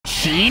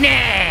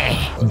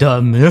Shine!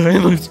 The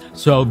moon's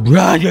so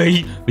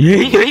bright.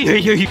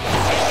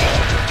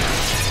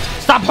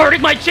 Stop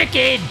hurting my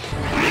chicken!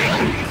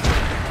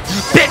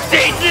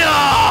 Pixie,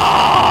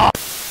 no!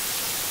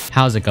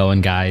 How's it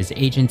going, guys?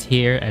 Agent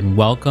here, and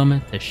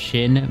welcome to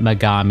Shin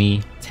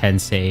Megami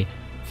Tensei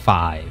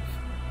 5.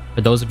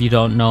 For those of you who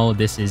don't know,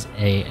 this is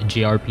a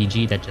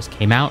JRPG that just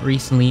came out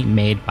recently,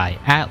 made by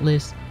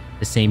Atlus,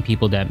 the same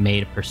people that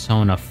made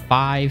Persona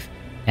 5.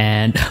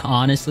 And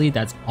honestly,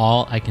 that's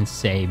all I can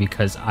say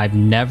because I've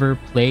never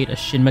played a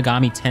Shin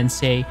Megami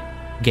Tensei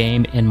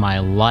game in my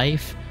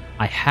life.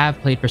 I have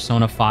played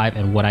Persona 5,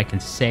 and what I can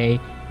say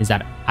is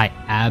that I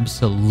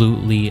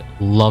absolutely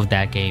love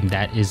that game.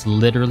 That is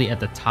literally at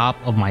the top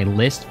of my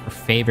list for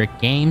favorite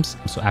games.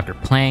 So after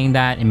playing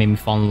that, it made me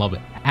fall in love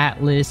with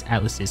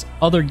Atlus's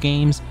other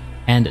games,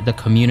 and the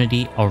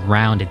community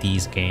around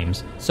these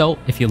games. So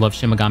if you love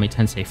Shin Megami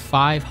Tensei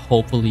 5,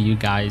 hopefully you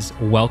guys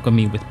welcome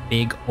me with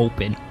big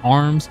open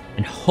arms,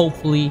 and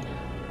hopefully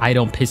I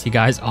don't piss you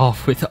guys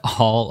off with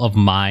all of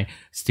my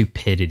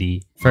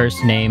stupidity.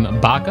 First name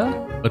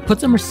Baka, but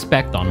put some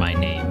respect on my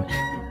name.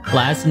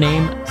 Last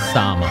name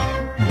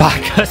Sama.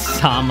 Baka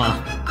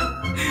Sama.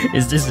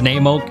 Is this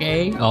name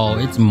okay? Oh,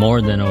 it's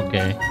more than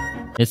okay.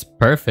 It's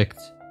perfect.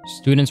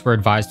 Students were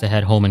advised to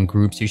head home in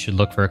groups. You should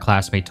look for a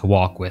classmate to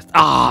walk with.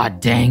 Ah,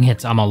 dang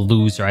it. I'm a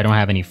loser. I don't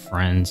have any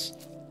friends.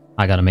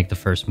 I gotta make the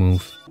first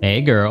move.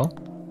 Hey, girl.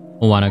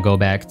 Wanna go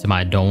back to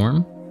my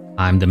dorm?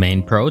 I'm the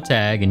main pro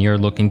tag, and you're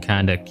looking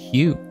kinda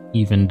cute,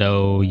 even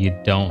though you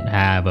don't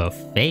have a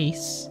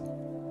face.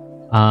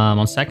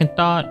 On second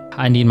thought,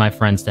 I need my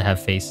friends to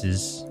have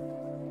faces.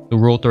 The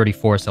Rule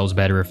 34 sells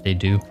better if they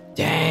do.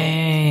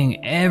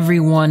 Dang,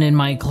 everyone in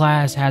my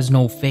class has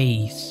no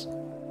face.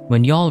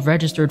 When y'all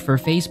registered for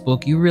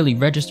Facebook, you really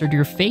registered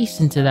your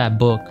face into that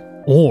book.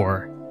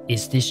 Or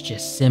is this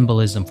just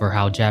symbolism for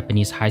how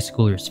Japanese high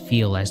schoolers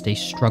feel as they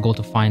struggle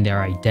to find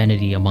their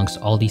identity amongst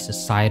all these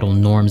societal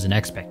norms and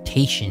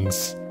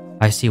expectations?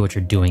 I see what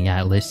you're doing,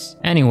 Atlus.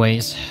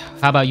 Anyways,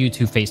 how about you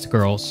two faced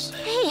girls?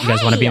 You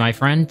guys want to be my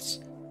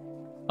friends?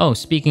 Oh,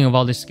 speaking of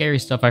all this scary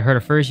stuff, I heard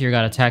a first year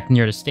got attacked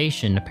near the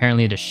station.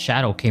 Apparently the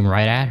shadow came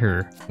right at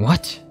her.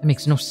 What? That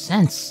makes no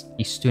sense.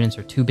 These students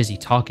are too busy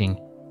talking.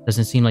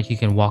 Doesn't seem like you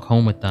can walk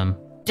home with them.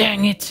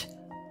 Dang it!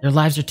 Their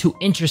lives are too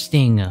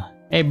interesting.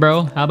 Hey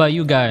bro, how about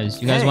you guys?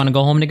 You guys want to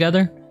go home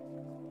together?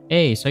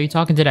 Hey, so you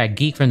talking to that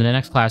geek from the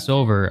next class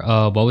over.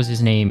 What was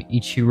his name?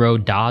 Ichiro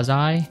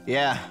Dazai?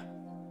 Yeah.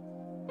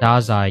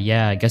 Dazai,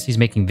 yeah, I guess he's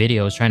making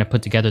videos trying to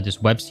put together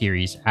this web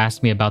series.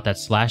 Asked me about that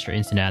slasher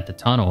incident at the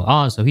tunnel.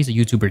 Oh, so he's a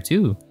YouTuber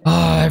too.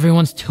 Oh,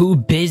 everyone's too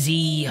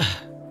busy.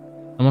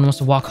 No one wants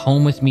to walk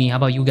home with me. How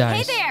about you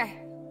guys? Hey there!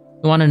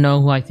 You want to know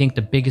who I think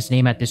the biggest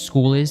name at this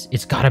school is?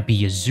 It's gotta be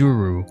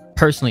Yuzuru.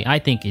 Personally, I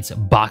think it's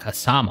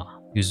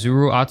Baka-sama.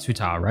 Yuzuru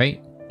Atsuta,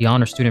 right? The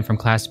honor student from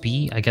Class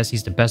B? I guess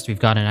he's the best we've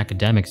got in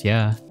academics,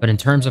 yeah. But in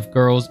terms of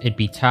girls, it'd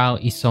be Tao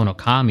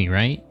Isonokami,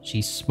 right?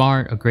 She's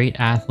smart, a great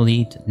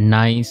athlete,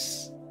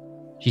 nice.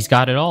 She's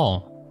got it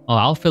all. Oh,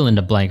 I'll fill in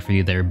the blank for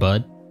you there,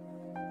 bud.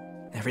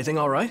 Everything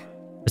all right?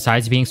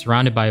 Besides being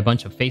surrounded by a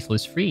bunch of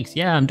faceless freaks,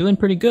 yeah, I'm doing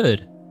pretty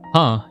good.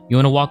 Huh, you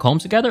want to walk home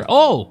together?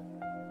 Oh!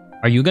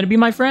 Are you gonna be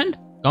my friend?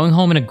 Going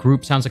home in a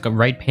group sounds like a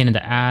right pain in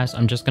the ass.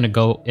 I'm just gonna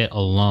go it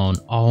alone.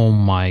 Oh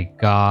my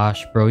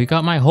gosh, bro, you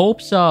got my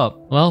hopes up.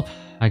 Well,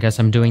 I guess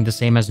I'm doing the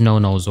same as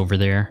No-No's over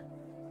there.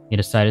 He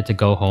decided to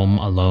go home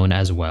alone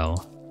as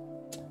well.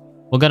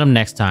 We'll get him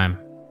next time.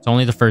 It's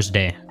only the first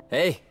day.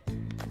 Hey,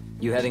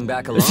 you heading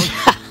back alone?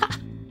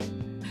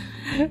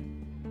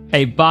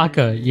 Hey,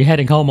 Baka, you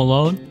heading home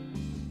alone?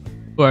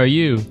 Who are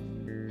you?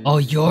 Oh,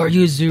 you're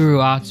Yuzuru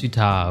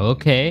Atsuta.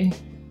 Okay.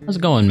 How's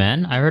it going,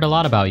 man? I heard a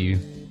lot about you.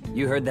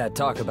 You heard that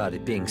talk about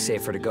it being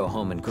safer to go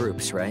home in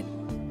groups, right?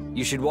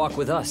 You should walk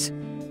with us.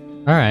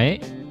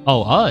 Alright.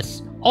 Oh,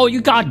 us? Oh,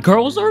 you got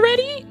girls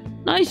already?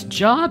 Nice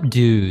job,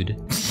 dude.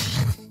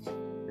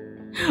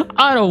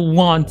 I don't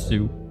want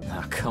to.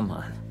 Oh, come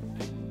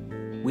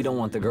on. We don't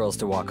want the girls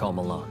to walk home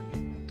alone.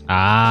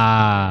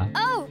 Ah.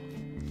 Oh,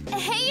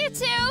 hey you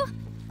two!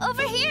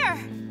 Over here!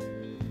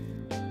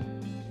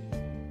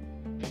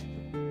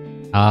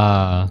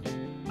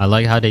 I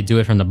like how they do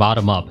it from the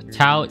bottom up.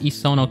 Tao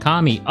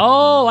Isonokami.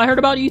 Oh, I heard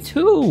about you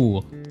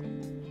too.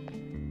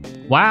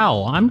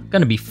 Wow, I'm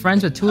gonna be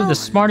friends with two of the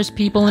smartest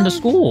people in the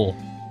school.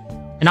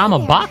 And I'm a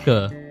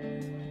Baka.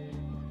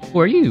 Who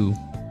are you?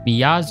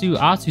 Miyazu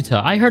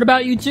Atsuta. I heard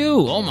about you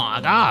too. Oh my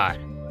god.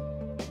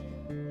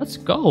 Let's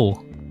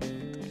go.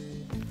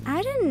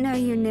 I didn't know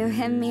you knew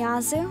him,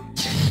 Miyazu.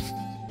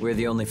 We're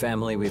the only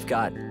family we've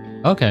got.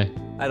 Okay.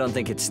 I don't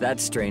think it's that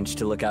strange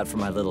to look out for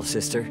my little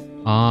sister.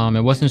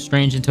 It wasn't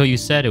strange until you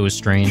said it was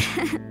strange.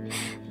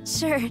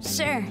 Sure.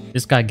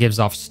 This guy gives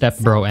off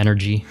stepbro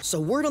energy. So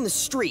word on the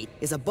street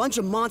is a bunch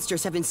of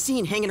monsters have been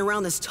seen hanging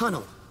around this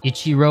tunnel.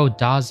 Ichiro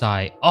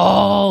Dazai.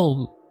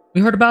 Oh,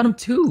 we heard about him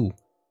too.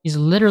 He's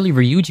literally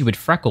Ryuji with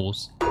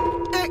freckles.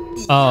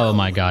 Oh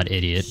my god,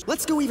 idiot.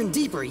 Let's go even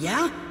deeper,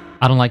 yeah?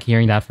 I don't like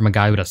hearing that from a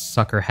guy with a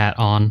sucker hat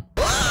on.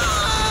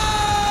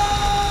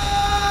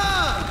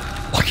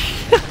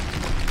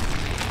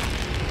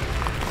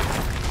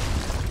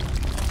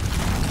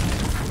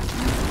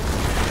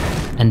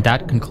 And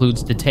that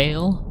concludes the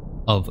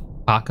tale of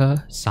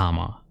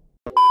Baka-sama.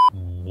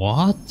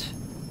 What?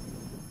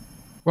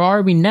 Where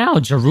are we now?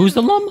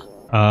 Jerusalem?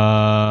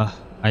 I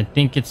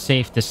think it's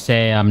safe to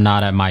say I'm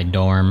not at my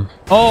dorm.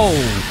 Oh!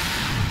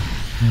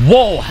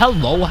 Whoa,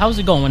 hello, how's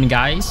it going,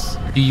 guys?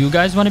 Do you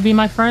guys want to be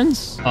my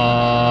friends?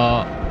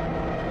 I'll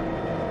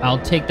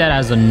take that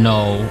as a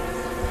no.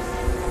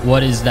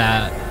 What is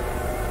that?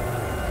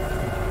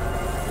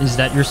 Is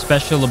that your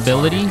special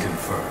ability? Target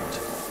confirmed.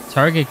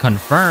 Target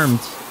confirmed.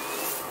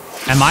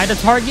 Am I the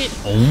target?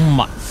 Oh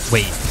my...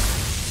 Wait.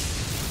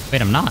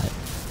 Wait, I'm not.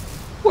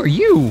 Who are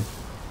you?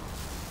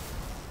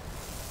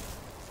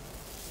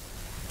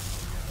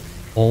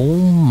 Oh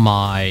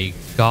my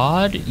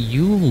god,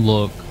 you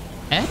look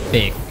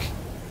epic.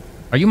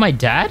 Are you my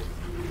dad?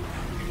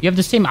 You have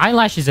the same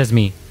eyelashes as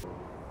me.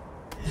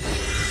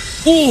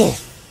 Ooh!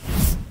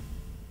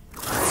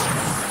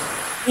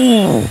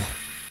 Ooh!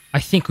 I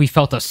think we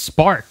felt a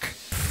spark.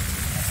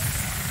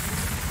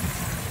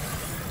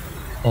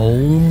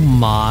 Oh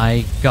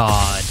my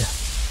god.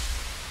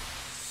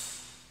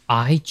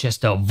 I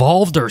just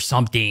evolved or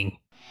something.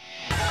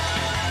 Young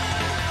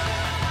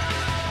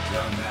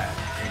man,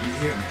 can you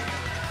hear me?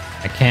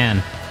 I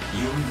can.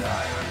 You and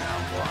I are now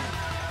one.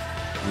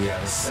 We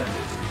have ascended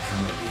to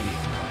become a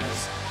being known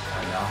as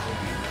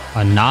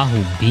Anahubino.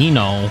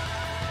 Anahubino?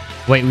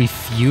 Wait, we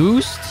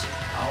fused?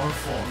 Our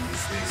form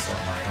is based on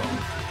my own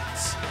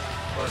opinions,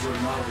 but your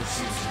knowledge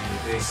seems to be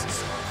the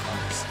basis of our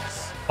consciousness.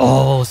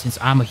 Oh, since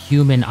I'm a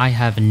human, I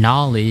have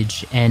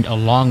knowledge, and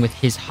along with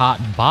his hot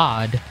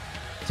bod,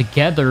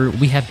 together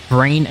we have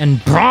brain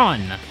and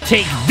brawn.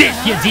 Take this,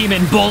 you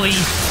demon bully!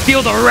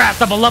 Feel the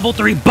wrath of a level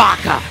 3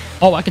 Baka!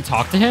 Oh, I can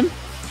talk to him?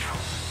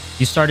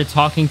 You started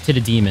talking to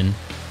the demon,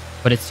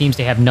 but it seems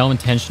they have no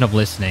intention of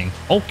listening.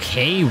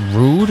 Okay,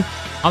 rude.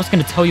 I was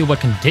gonna tell you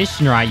what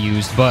conditioner I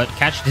used, but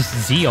catch this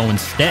Zeo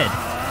instead.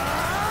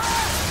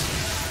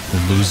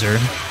 Loser.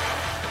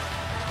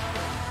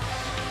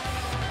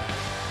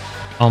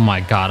 Oh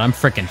my god, I'm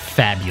freaking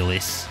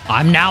fabulous.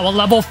 I'm now a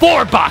level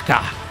 4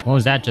 Baka! What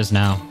was that just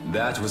now?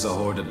 That was a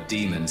horde of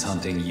demons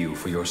hunting you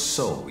for your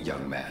soul,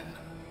 young man.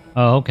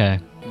 Oh, okay.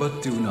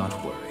 But do not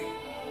worry.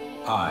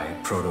 I,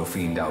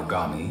 Proto-Fiend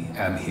Aogami,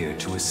 am here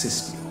to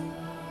assist you.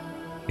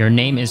 Your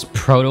name is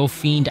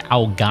Proto-Fiend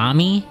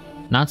Aogami?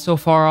 Not so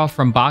far off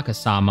from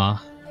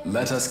Baka-sama.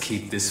 Let us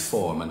keep this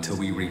form until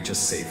we reach a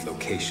safe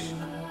location.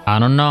 I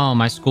don't know,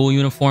 my school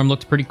uniform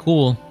looked pretty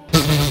cool.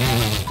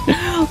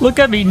 Look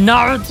at me,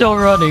 Naruto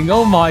running.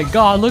 Oh my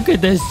god, look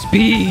at this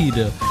speed.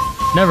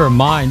 Never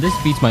mind, this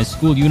beats my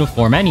school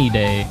uniform any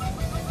day.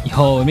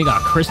 Yo, and we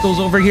got crystals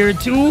over here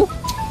too?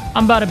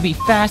 I'm about to be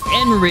fast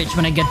and rich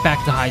when I get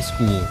back to high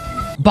school.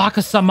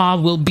 Baka-sama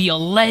will be a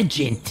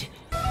legend.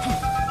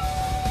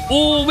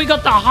 Oh, we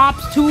got the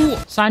hops too.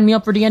 Sign me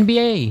up for the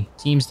NBA.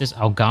 Seems this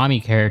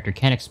Aogami character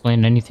can't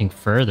explain anything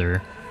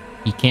further.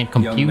 He can't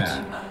compute. Young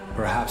man,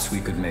 perhaps we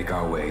could make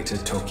our way to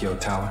Tokyo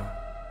Tower?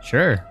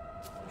 Sure.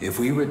 If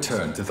we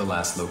return to the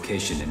last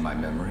location in my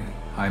memory,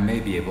 I may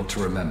be able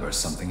to remember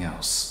something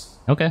else.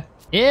 Okay.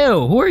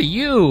 Ew, who are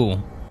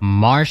you?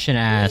 Martian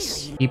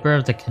ass. Keeper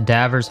of the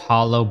Cadaver's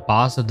Hollow,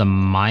 boss of the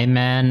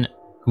My-Man,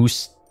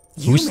 Gustav?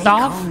 You may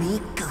call me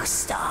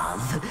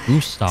Gustav.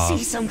 Gustav.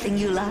 See something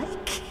you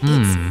like?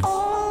 It's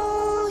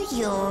all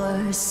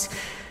yours.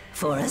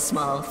 For a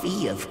small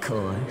fee, of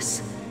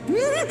course.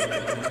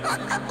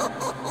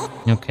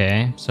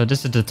 Okay, so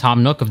this is the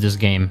Tom Nook of this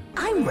game.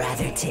 I'm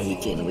rather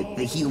taken with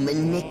the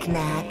human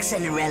knickknacks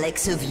and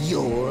relics of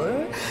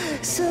yore,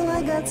 so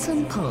I got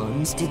some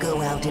pawns to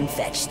go out and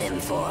fetch them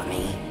for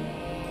me.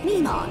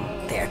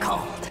 Mimon, they're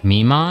called.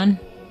 Mimon?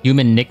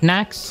 Human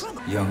knickknacks?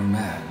 Young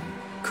man,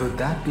 could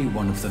that be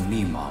one of the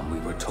Mimon we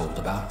were told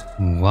about?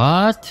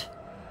 What?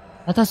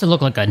 That doesn't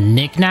look like a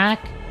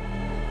knickknack.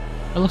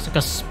 That looks like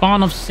a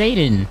spawn of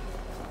Satan.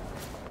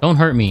 Don't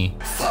hurt me.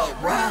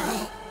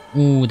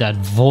 Ooh, that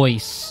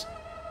voice.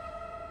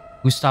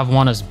 Gustav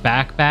want us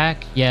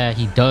back? Yeah,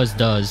 he does.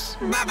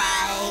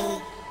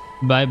 Bye-bye.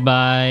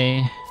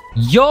 Bye-bye.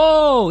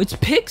 Yo, it's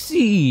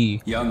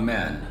Pixie. Young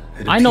man,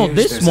 it I know appears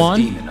this there's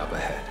one. a demon up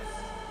ahead.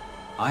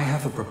 I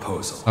have a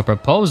proposal. A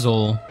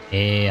proposal?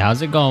 Hey,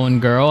 how's it going,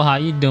 girl? How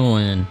you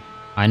doing?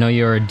 I know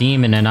you're a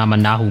demon and I'm a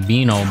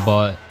Nahubino,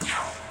 but...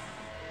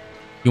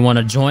 You want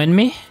to join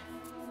me?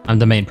 I'm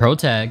the main pro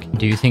tag.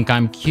 Do you think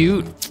I'm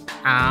cute?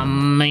 I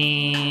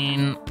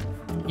mean...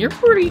 You're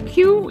pretty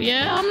cute.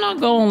 Yeah, I'm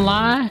not gonna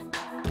lie.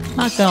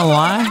 Not gonna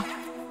lie.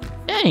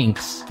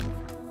 Thanks.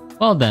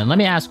 Well then, let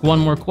me ask one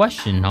more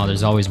question. Oh,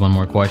 there's always one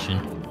more question.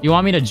 You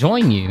want me to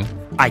join you?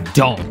 I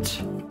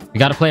don't. We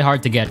gotta play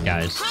hard to get,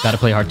 guys. Gotta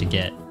play hard to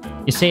get.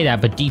 You say that,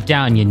 but deep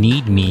down you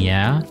need me,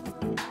 yeah?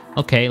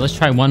 Okay, let's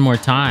try one more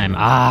time.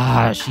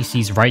 Ah, she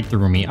sees right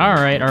through me.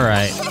 Alright.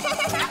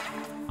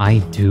 I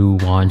do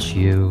want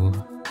you.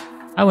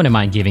 I wouldn't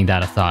mind giving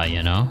that a thought,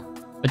 you know?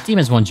 But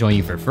demons won't join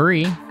you for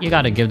free. You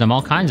gotta give them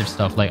all kinds of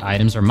stuff like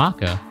items or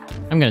maca.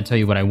 I'm gonna tell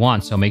you what I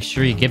want, so make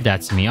sure you give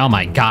that to me. Oh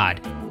my god.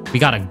 We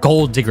got a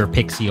gold digger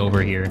pixie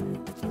over here.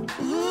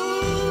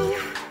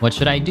 What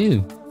should I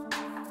do?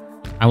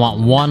 I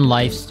want 1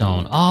 life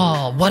stone.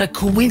 Oh, what a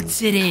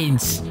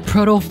coincidence.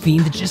 Proto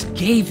Fiend just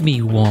gave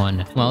me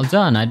 1. Well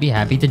done. I'd be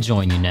happy to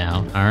join you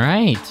now. All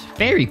right.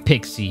 Fairy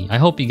Pixie. I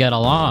hope you get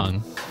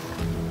along.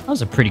 That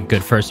was a pretty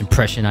good first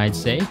impression, I'd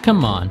say.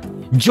 Come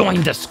on.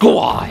 Join the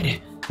squad.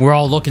 We're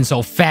all looking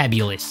so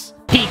fabulous.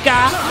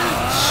 Pika!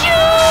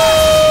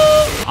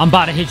 I'm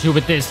about to hit you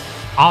with this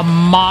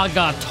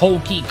Amaga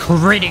Toki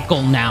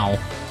critical now.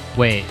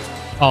 Wait.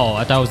 Oh,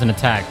 I thought it was an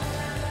attack.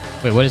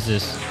 Wait, what is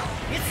this?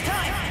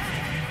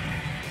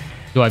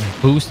 Do I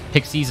boost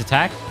Pixie's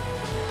attack?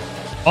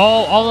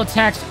 Oh, all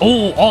attacks.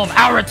 Oh, all of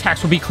our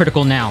attacks will be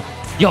critical now.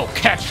 Yo,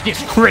 catch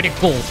this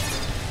critical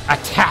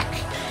attack.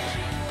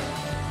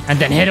 And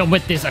then hit him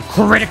with this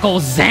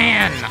critical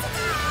Zan.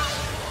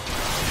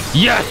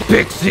 Yes,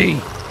 Pixie.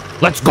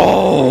 Let's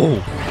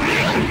go.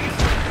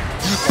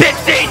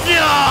 Pixie,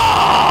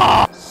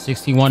 no!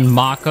 61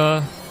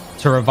 Maka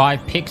to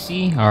revive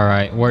Pixie. All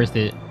right, where's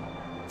it?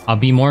 I'll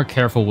be more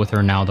careful with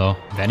her now, though.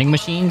 Vending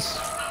machines?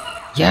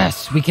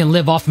 Yes, we can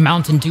live off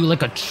Mountain Dew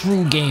like a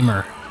true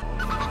gamer.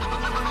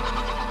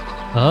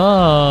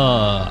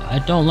 Oh,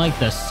 I don't like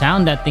the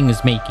sound that thing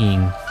is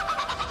making.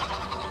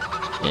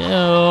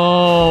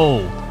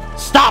 Ew.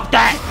 Stop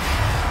that!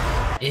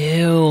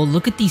 Ew,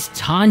 look at these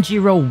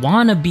Tanjiro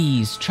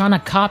wannabes trying to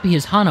copy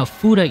his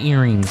Hanafuda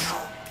earrings.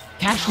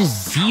 Cash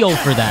is Zio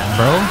for that,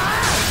 bro.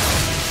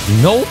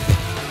 Nope.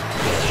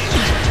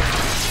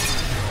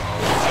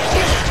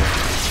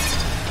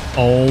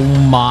 Oh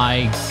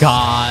my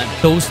god.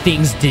 Those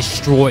things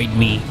destroyed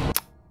me.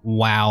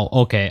 Wow.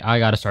 Okay, I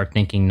gotta start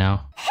thinking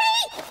now. Hey!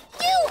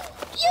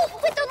 You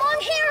with the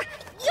long hair!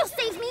 You'll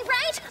save me,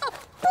 right? Oh,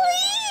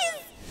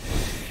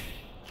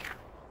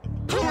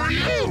 please! Who are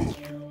you?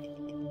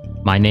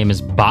 My name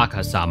is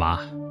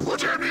Baka-sama. What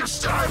damn you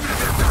starving to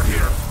get down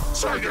here?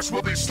 So I guess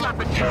we'll be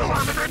slapping you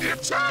on the menu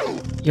too!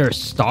 You're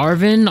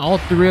starving? All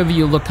 3 of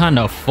you look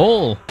kinda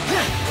full.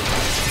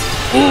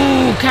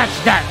 Ooh, catch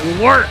that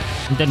work!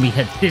 And then we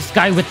hit this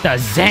guy with the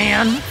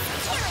Zan.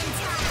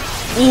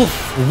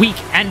 Oof, weak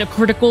and a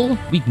critical.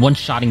 Weak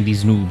one-shotting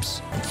these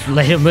noobs.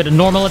 Let him with a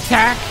normal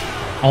attack.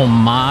 Oh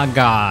my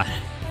god.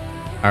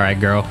 Alright,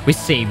 girl, we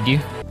saved you.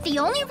 The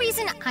only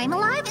reason I'm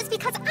alive is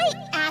because I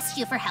asked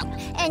you for help,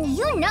 and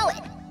you know it.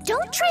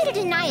 Don't try to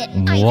deny it.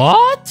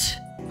 What?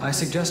 I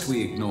suggest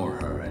we ignore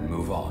her and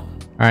move on.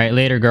 Alright,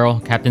 later, girl.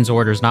 Captain's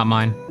orders, not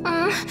mine.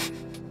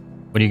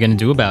 What are you gonna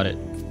do about it?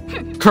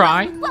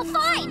 Cry? Well,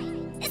 fine.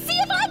 See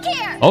if I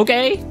care.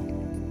 Okay.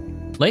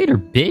 Later,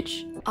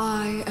 bitch.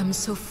 I am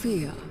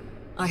Sophia.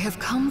 I have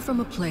come from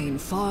a plane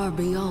far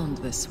beyond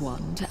this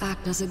one to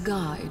act as a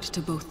guide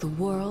to both the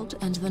world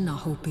and the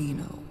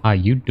Nahobino. How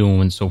you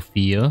doing,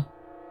 Sophia?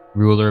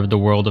 Ruler of the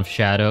world of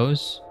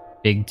shadows?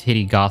 Big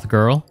titty goth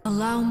girl?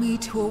 Allow me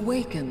to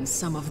awaken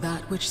some of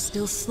that which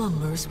still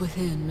slumbers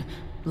within.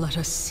 Let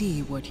us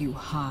see what you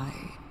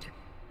hide.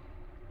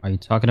 Are you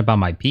talking about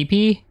my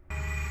pee-pee?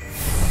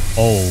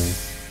 Oh.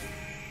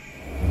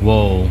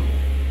 Whoa.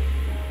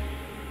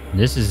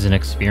 This is an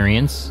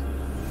experience.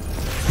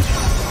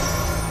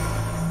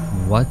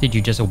 What did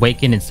you just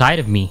awaken inside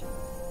of me?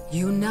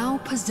 You now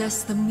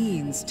possess the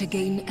means to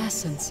gain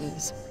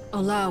essences,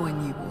 allowing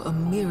you a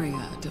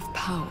myriad of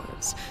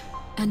powers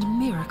and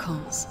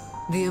miracles.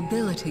 The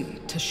ability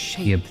to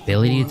shape The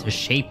ability to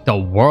shape the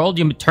world?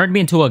 You turned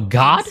me into a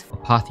god?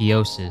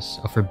 Apotheosis,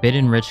 a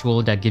forbidden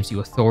ritual that gives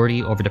you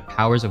authority over the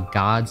powers of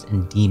gods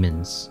and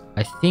demons.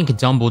 I think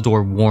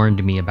Dumbledore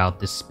warned me about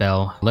this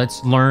spell.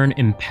 Let's learn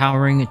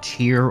Empowering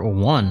Tier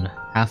 1.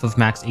 Half of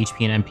max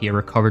HP and MP are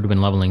recovered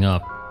when leveling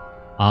up.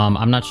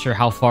 I'm not sure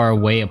how far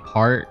away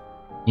apart,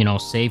 you know,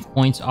 save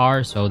points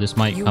are, so this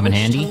might come in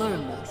handy. To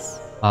learn this?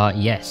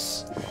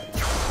 Yes.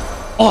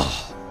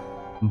 Oh!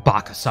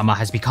 Baka-sama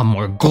has become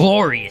more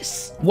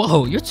glorious.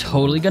 Whoa, you're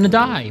totally gonna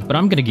die, but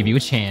I'm gonna give you a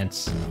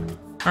chance.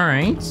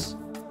 Alright.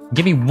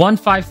 Give me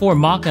 154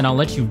 Maka and I'll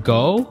let you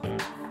go?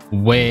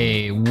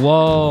 Wait,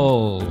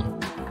 whoa.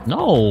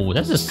 No,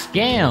 that's a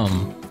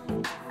scam.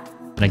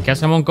 And I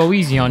guess I won't go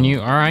easy on you.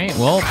 Alright,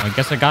 well, I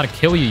guess I gotta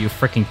kill you, you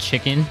freaking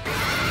chicken.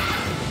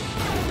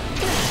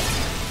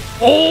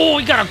 Oh,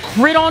 you got a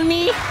crit on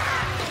me?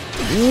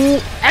 Ooh,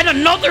 and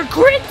another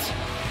crit?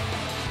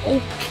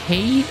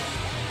 Okay.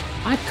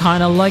 I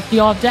kind of like the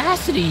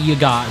audacity you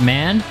got,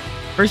 man.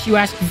 First you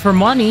ask me for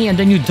money, and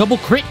then you double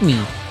crit me.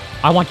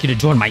 I want you to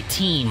join my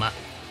team.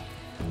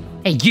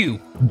 Hey, you,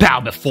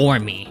 bow before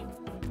me.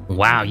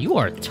 Wow, you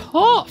are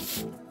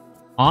tough.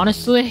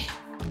 Honestly,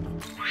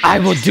 I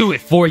will do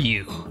it for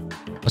you.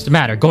 What's the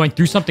matter, going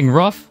through something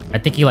rough? I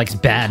think he likes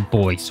bad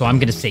boys, so I'm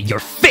gonna say your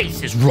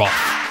face is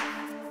rough.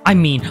 I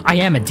mean, I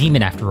am a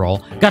demon after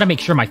all. Gotta make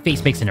sure my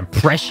face makes an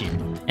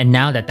impression. And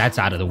now that that's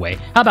out of the way,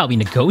 how about we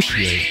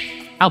negotiate?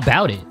 How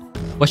about it?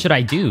 What should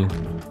I do?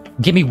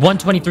 Give me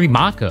 123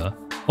 Maka.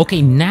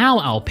 Okay, now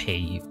I'll pay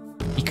you.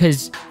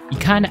 Because you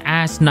kind of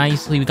asked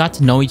nicely, we got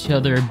to know each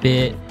other a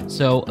bit.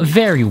 So,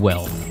 very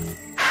well.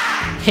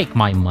 Take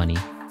my money.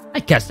 I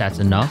guess that's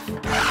enough.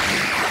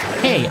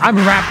 Hey, Hey, I'm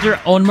Raptor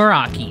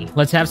Onmaraki.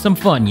 Let's have some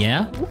fun,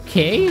 yeah?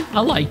 Okay,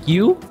 I like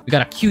you. We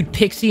got a cute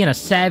pixie and a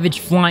savage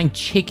flying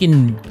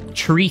chicken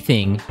tree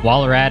thing.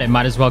 While we're at it,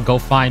 might as well go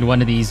find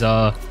one of these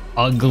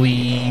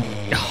ugly,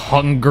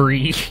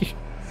 hungry,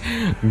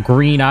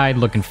 green-eyed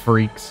looking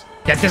freaks.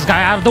 Get this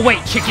guy out of the way,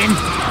 chicken!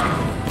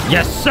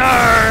 Yes, sir!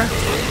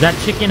 That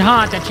chicken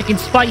hot, that chicken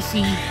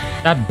spicy,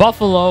 that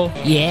buffalo.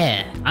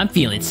 Yeah, I'm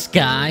feeling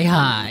sky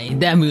high.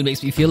 That mood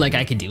makes me feel like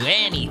I could do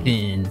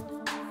anything.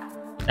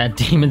 That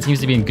demon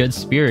seems to be in good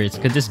spirits.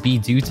 Could this be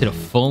due to the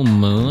full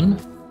moon?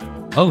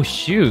 Oh,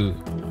 shoot.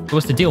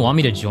 What's the deal? Want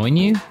me to join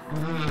you?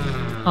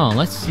 Oh,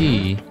 let's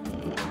see.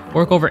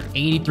 Work over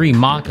 83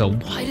 Maka.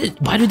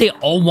 Why do they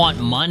all want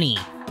money?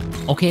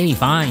 Okay,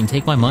 fine.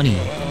 Take my money.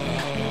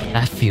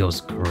 That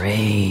feels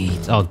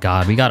great. Oh,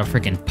 God. We got a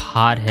freaking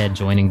pothead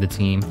joining the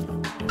team.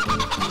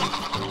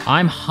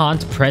 I'm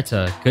Haunt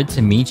Preta. Good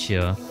to meet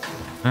you. All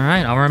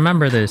right, I'll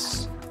remember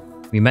this.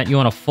 We met you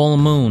on a full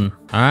moon.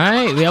 All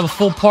right, we have a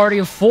full party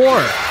of 4.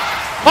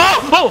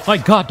 Oh my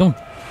God, don't.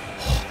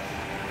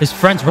 His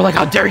friends were like,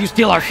 how dare you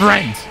steal our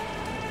friends?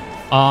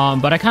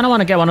 But I kind of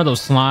want to get one of those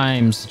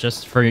slimes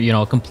just for, you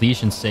know,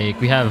 completion's sake.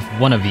 We have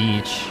one of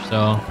each,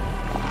 so.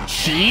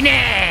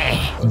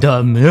 Shine!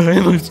 The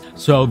moon's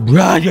so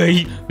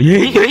bright.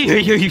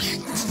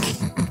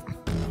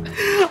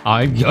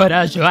 I'm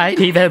gonna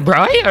shine even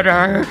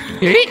brighter.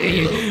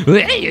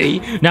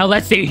 Now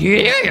let's see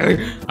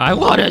here. I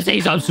want to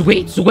say some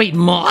sweet, sweet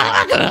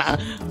maga.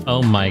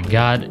 Oh my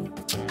God.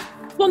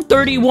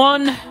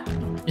 131?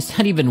 Is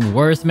that even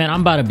worth, man?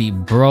 I'm about to be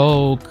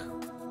broke.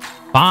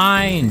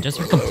 Fine,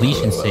 just for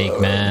completion's sake,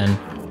 man.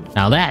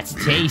 Now that's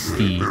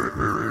tasty.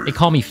 They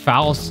call me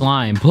foul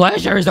slime.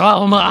 Pleasure's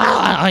all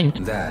mine.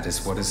 That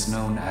is what is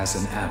known as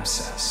an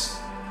abscess.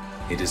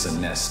 It is a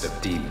nest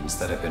of demons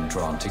that have been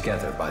drawn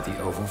together by the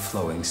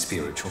overflowing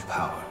spiritual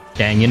power.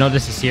 Dang, you know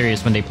this is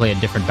serious when they play a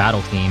different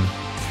battle team.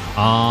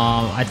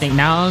 I think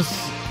now's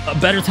a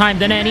better time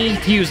than any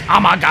to use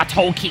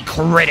Amagatoki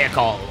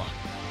Critical.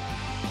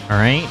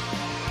 Alright?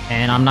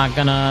 And I'm not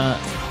gonna,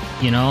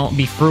 you know,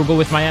 be frugal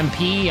with my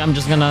MP. I'm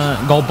just gonna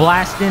go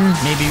blasting.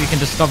 Maybe we can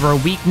discover a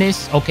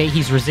weakness. Okay,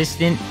 he's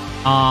resistant.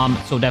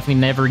 So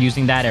definitely never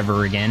using that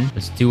ever again.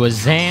 Let's do a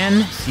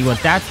Zan. See what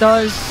that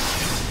does.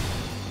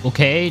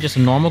 Okay, just a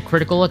normal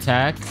critical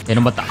attack. Hit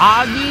him with the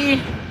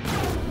Agi.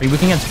 Are you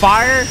weak against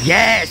fire?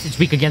 Yes, it's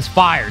weak against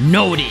fire.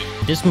 Noted.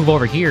 This move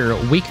over here,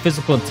 weak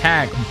physical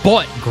attack,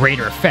 but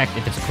greater effect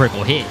if it's a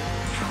critical hit.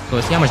 So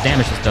let's see how much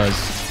damage this does.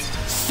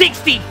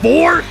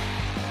 64?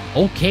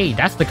 Okay,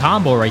 that's the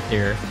combo right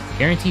there.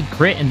 Guaranteed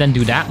crit and then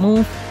do that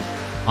move.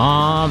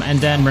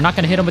 And then we're not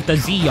gonna hit him with the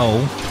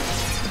Zio.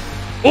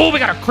 Oh, we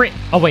got a crit.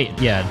 Oh, wait.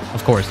 Yeah,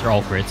 of course. They're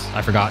all crits.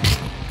 I forgot.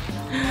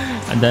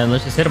 And then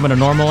let's just hit him with a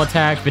normal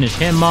attack. Finish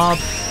him up.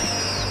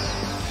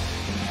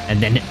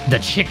 And then the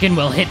chicken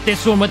will hit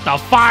this one with the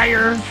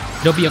fire.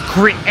 It'll be a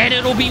crit and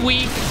it'll be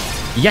weak.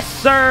 Yes,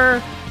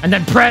 sir. And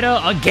then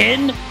Preda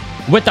again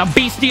with a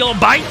bestial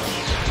bite.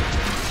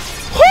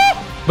 Woo!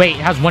 Wait,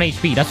 it has 1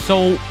 HP. That's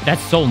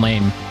so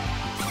lame.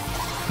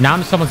 Now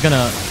someone's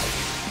gonna...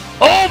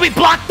 Oh, we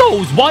blocked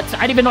those. What?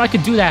 I didn't even know I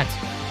could do that.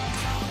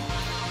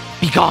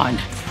 Be gone.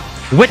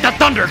 With the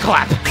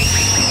thunderclap.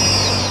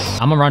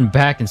 I'm gonna run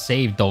back and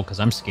save, though,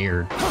 because I'm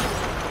scared.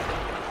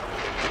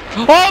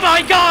 Oh,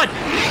 my God!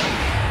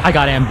 I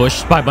got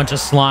ambushed by a bunch of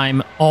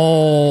slime.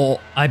 Oh,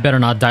 I better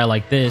not die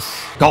like this.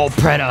 Go,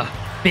 Preda.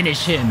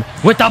 Finish him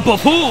with the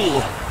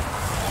Buffool.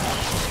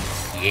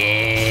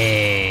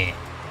 Yeah.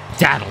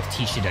 That'll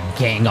teach you to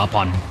gang up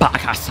on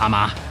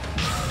Baka-sama.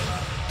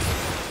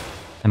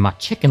 And my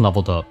chicken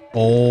leveled up.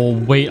 Oh,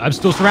 wait. I'm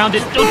still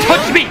surrounded. Don't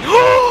touch me.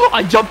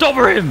 I jumped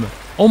over him.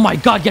 Oh my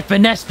God, get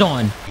finessed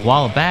on. A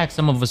while back,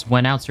 some of us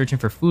went out searching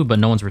for food, but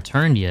no one's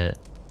returned yet.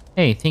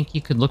 Hey, think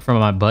you could look for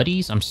my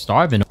buddies? I'm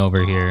starving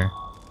over here.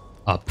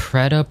 A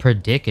Preda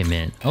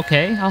predicament.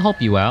 Okay, I'll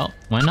help you out.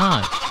 Why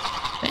not?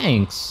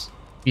 Thanks.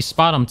 If you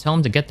spot them, tell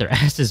them to get their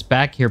asses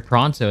back here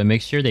pronto and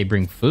make sure they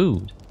bring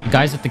food. The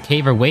guys at the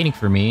cave are waiting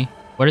for me.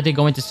 What are they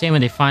going to say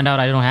when they find out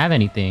I don't have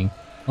anything?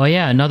 Oh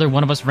yeah, another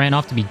one of us ran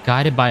off to be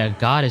guided by a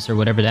goddess or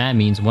whatever that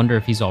means. Wonder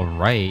if he's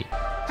alright.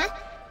 Huh?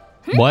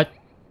 What?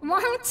 Long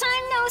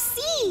time no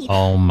see.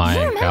 Oh my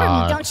You remember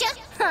God. me, don't you?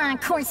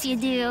 Of course you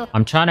do.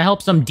 I'm trying to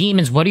help some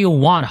demons. What do you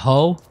want,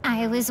 ho?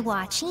 I was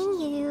watching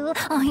you.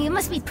 Oh, you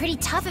must be pretty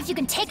tough if you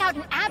can take out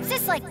an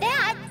abscess like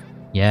that.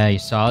 Yeah, you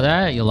saw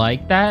that? You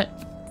like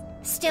that?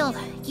 Still,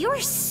 you're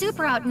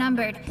super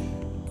outnumbered.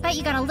 Bet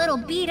you got a little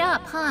beat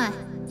up, huh?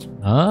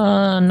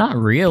 Not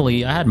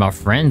really. I had my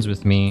friends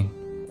with me.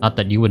 Not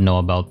that you would know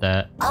about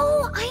that.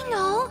 Oh, I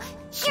know.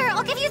 Here,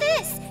 I'll give you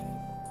this.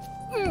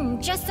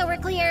 Just so we're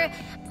clear,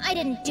 I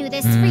didn't do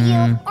this for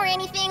you or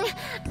anything.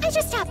 I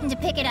just happened to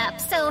pick it up,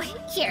 so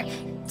here,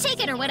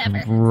 take it or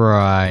whatever.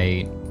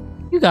 Right.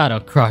 You got a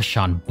crush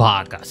on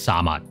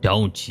Baka-sama,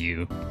 don't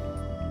you?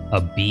 A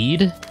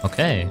bead?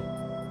 Okay.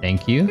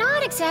 Thank you.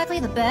 Not exactly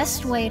the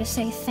best way to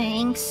say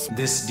thanks.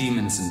 This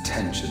demon's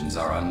intentions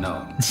are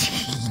unknown.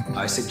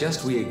 I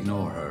suggest we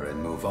ignore her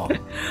and move on.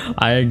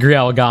 I agree,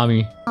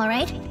 Aogami.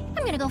 Alright,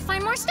 I'm gonna go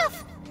find more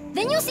stuff.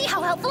 Then you'll see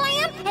how helpful I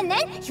am, and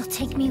then you'll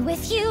take me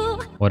with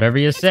you. Whatever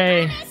you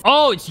say.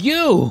 Oh, it's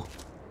you!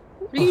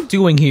 What are you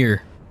doing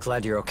here?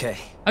 Glad you're okay.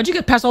 How'd you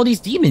get past all these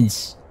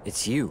demons?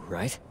 It's you,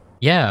 right?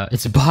 Yeah,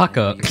 it's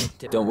Baka.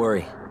 Don't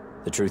worry.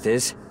 The truth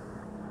is,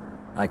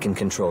 I can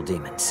control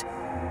demons.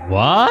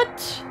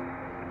 What?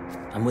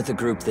 I'm with a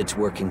group that's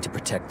working to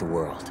protect the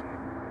world.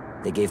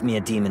 They gave me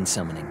a demon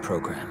summoning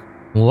program.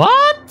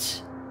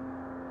 What?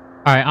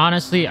 Alright,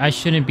 honestly, I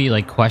shouldn't be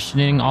like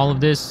questioning all of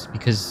this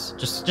because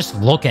just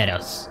look at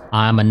us.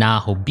 I'm a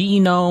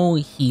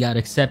Nahobino. He got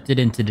accepted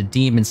into the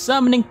demon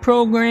summoning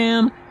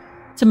program.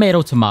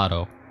 Tomato,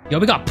 tomato. Yo,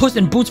 we got Puss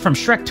in Boots from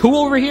Shrek 2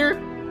 over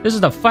here. This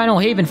is the final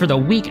haven for the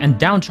weak and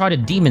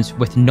downtrodden demons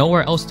with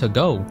nowhere else to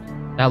go.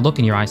 That look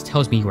in your eyes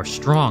tells me you are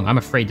strong. I'm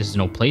afraid this is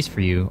no place for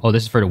you. Oh,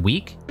 this is for the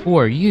weak? Who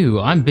are you?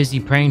 I'm busy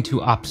praying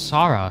to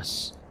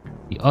Apsaras.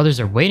 The others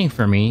are waiting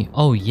for me.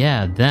 Oh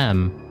yeah,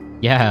 them.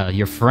 Yeah,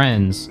 your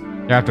friends.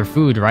 They're after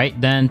food, right?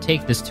 Then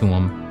take this to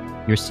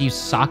them. You receive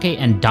sake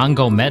and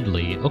dango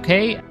medley.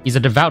 Okay, he's a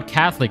devout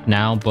Catholic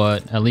now,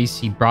 but at least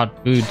he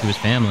brought food to his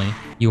family.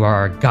 You are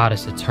our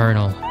goddess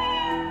eternal.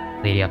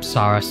 Lady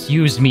Apsaras,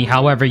 use me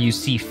however you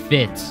see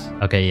fit.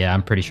 Okay, yeah,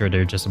 I'm pretty sure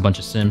they're just a bunch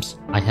of simps.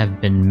 I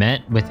have been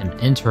met with an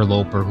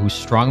interloper who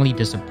strongly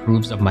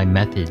disapproves of my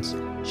methods.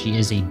 She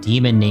is a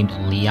demon named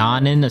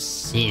Lianin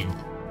Sith.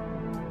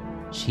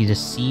 She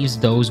deceives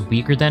those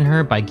weaker than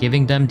her by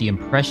giving them the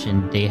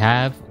impression they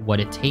have what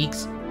it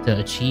takes to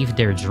achieve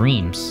their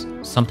dreams.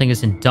 Something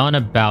isn't done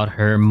about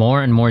her,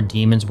 more and more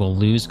demons will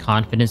lose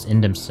confidence in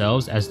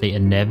themselves as they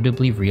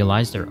inevitably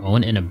realize their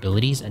own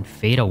inabilities and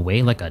fade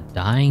away like a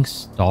dying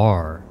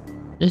star.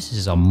 This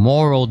is a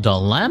moral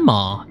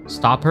dilemma.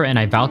 Stop her and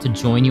I vow to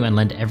join you and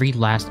lend every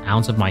last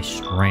ounce of my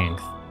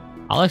strength.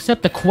 I'll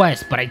accept the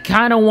quest, but I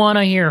kinda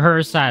wanna hear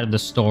her side of the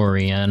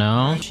story, you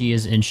know? She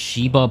is in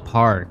Shiba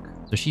Park,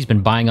 so she's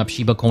been buying up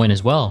Shiba coin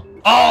as well.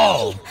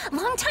 Oh! Hey,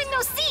 long time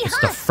no see, It's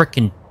huh? the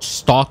frickin'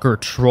 stalker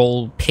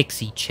troll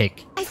pixie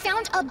chick. I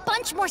found a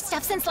bunch more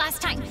stuff since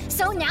last time,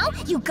 so now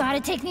you gotta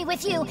take me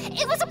with you.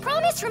 It was a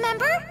promise,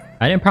 remember?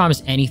 I didn't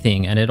promise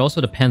anything, and it also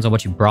depends on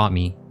what you brought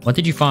me. What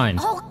did you find?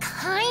 All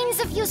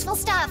kinds of useful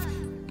stuff.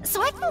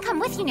 So I can come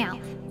with you now,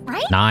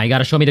 right? Nah, you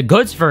gotta show me the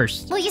goods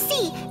first. Well, you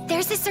see,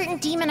 there's this certain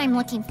demon I'm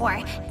looking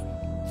for.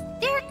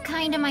 They're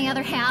kind of my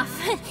other half.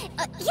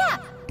 Yeah,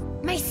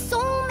 my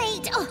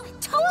soulmate. Oh,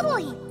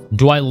 totally.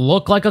 Do I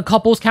look like a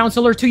couples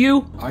counselor to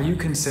you? Are you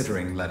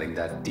considering letting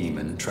that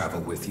demon travel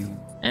with you?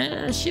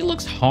 She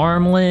looks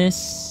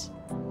harmless.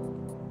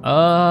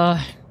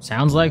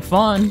 Sounds like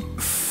fun.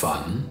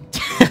 Fun?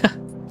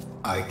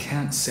 I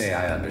can't say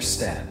I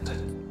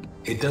understand.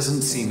 It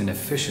doesn't seem an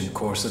efficient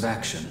course of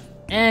action.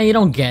 You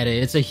don't get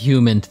it. It's a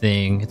human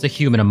thing. It's a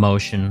human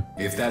emotion.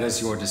 If that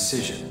is your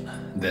decision,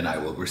 then I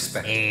will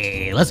respect it.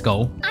 Hey, let's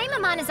go. I'm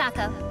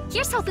Amanazaka.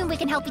 Here's hoping we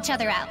can help each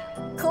other out.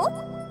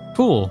 Cool?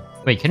 Cool.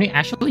 Wait, can we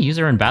actually use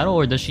her in battle,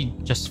 or does she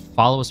just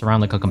follow us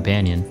around like a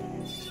companion?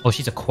 Oh,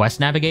 she's a quest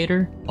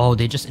navigator? Oh,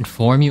 they just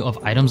inform you of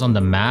items on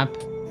the map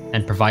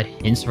and provide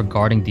hints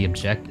regarding the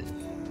objective.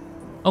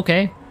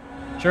 Okay.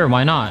 Sure,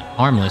 why not?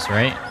 Harmless,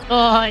 right?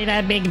 Oh,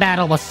 that big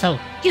battle was so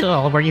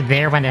cool. Were you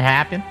there when it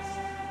happened?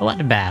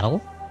 What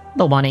battle?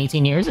 The one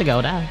 18 years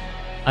ago, that.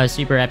 A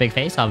super epic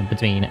face-off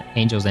between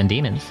angels and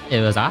demons. It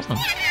was awesome.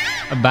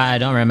 But I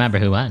don't remember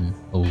who won.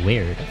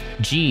 Weird.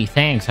 Gee,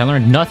 thanks. I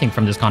learned nothing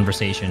from this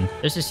conversation.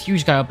 There's this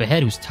huge guy up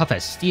ahead who's tough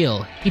as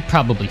steel. He'd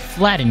probably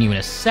flatten you in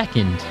a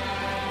second.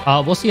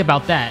 We'll see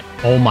about that.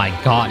 Oh my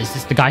god, is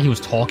this the guy he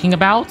was talking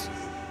about?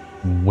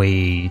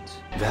 Wait.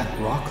 That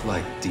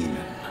rock-like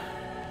demon.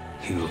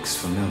 He looks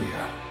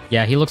familiar.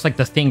 Yeah, he looks like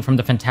the Thing from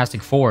the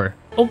Fantastic Four.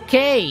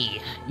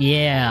 Okay.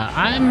 Yeah,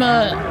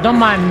 don't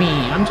mind me.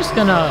 I'm just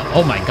gonna...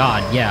 Oh my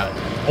god, yeah.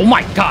 Oh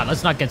my god,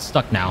 let's not get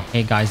stuck now.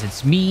 Hey guys,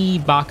 it's me,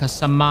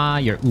 Baka-sama,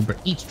 your Uber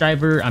Eats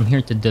driver. I'm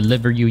here to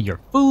deliver you your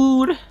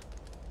food.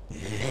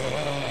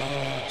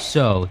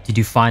 So, did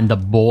you find the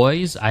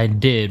boys? I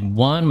did.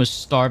 One was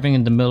starving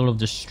in the middle of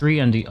the street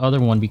and the other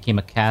one became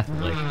a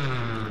Catholic.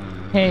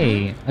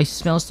 Hey, I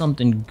smell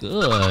something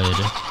good.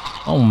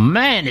 Oh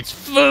man, it's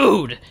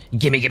food!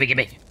 Gimme, gimme,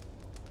 gimme.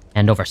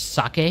 Hand over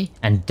sake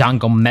and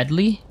dango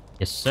medley.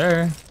 Yes,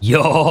 sir.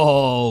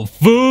 Yo,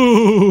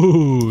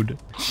 food!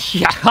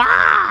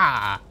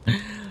 Yeah!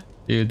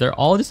 Dude, they're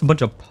all just a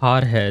bunch of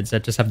potheads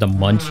that just have the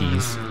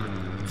munchies.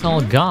 It's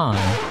all gone.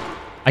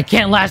 I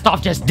can't last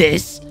off just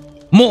this.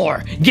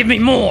 More! Give me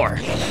more!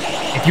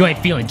 If you ain't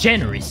feeling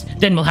generous,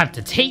 then we'll have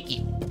to take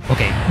it.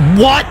 Okay,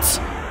 what?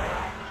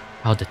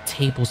 How the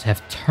tables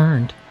have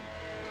turned.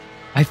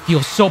 I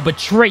feel so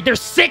betrayed.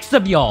 There's 6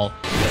 of y'all.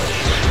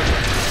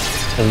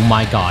 Oh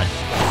my god.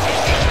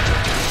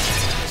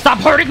 Stop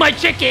hurting my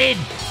chicken!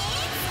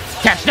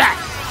 Catch that!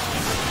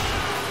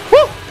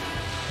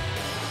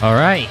 Woo!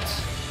 Alright.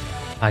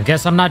 I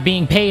guess I'm not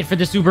being paid for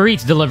this Uber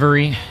Eats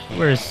delivery.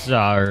 We're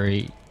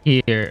sorry.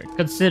 Here,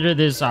 consider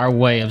this our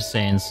way of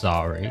saying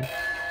sorry.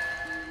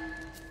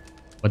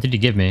 What did you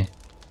give me?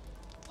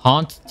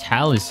 Haunt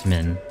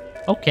Talisman.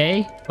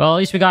 Okay, well, at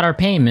least we got our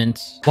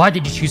payment. Why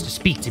did you choose to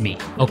speak to me?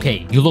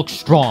 Okay, you look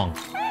strong.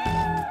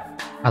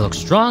 I look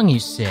strong, you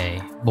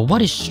say? But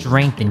what is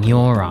strength in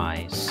your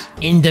eyes?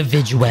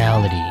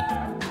 Individuality.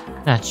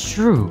 That's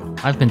true.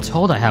 I've been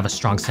told I have a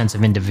strong sense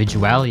of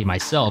individuality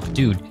myself.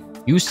 Dude,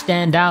 you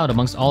stand out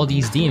amongst all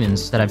these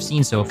demons that I've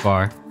seen so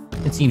far.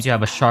 It seems you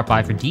have a sharp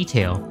eye for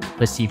detail.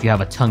 Let's see if you have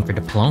a tongue for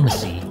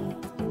diplomacy.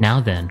 Now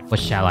then, what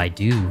shall I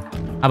do?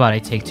 How about I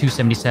take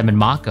 277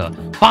 Maka?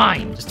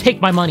 Fine! Just take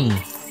my money!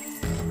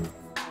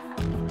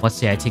 Let's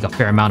say I take a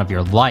fair amount of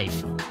your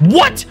life.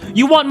 What?!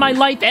 You want my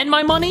life and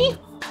my money?!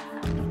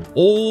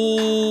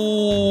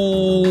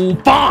 Oh,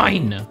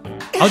 fine!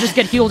 I'll just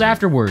get healed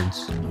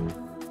afterwards.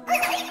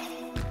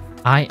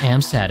 I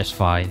am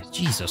satisfied.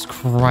 Jesus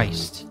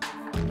Christ.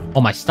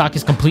 Oh, my stock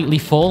is completely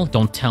full?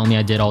 Don't tell me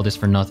I did all this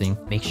for nothing.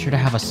 Make sure to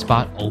have a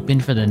spot open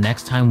for the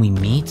next time we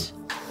meet.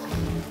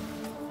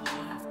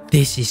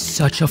 This is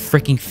such a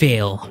freaking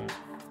fail.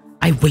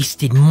 I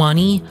wasted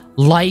money,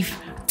 life,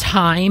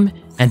 time,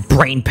 and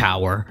brain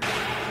power.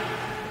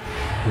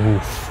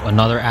 Oof,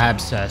 another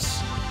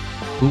abscess.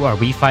 Who are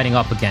we fighting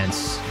up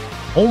against?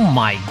 Oh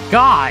my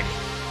god!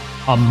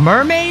 A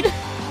mermaid?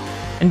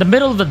 In the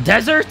middle of the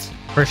desert?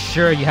 For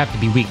sure you have to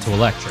be weak to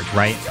electric,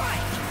 right?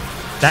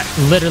 That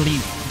literally...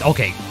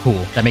 Okay,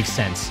 cool. That makes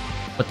sense.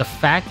 But the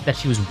fact that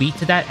she was weak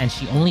to that and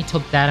she only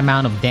took that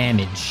amount of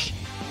damage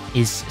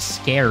is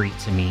scary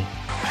to me.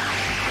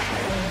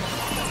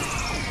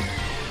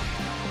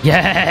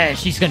 Yeah,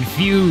 she's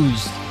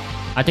confused.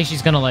 I think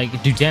she's gonna,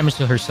 like, do damage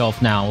to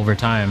herself now over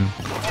time.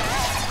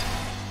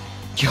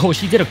 Yo,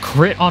 she did a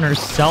crit on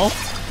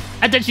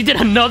herself? And then she did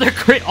another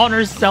crit on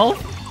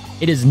herself?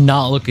 It is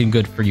not looking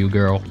good for you,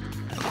 girl.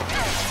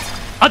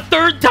 A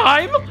third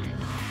time?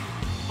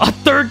 A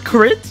third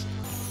crit?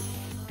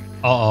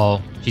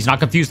 Uh-oh. She's not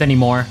confused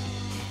anymore.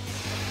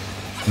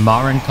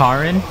 Marin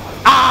Karin?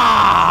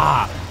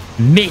 Ah!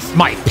 Missed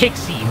my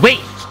pixie. Wait!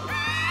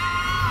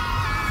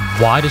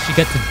 Why does she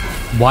get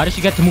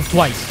to move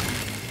twice?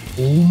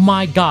 Oh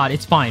my god,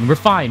 it's fine. We're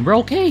fine. We're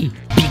okay.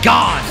 Be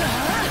gone!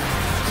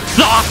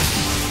 Suck!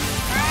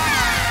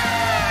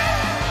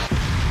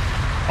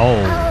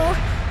 Oh.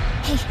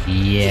 Hey,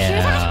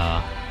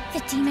 yeah. The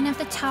demon of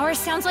the tower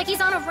sounds like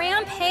he's on a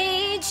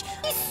rampage.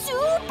 He's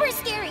super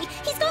scary.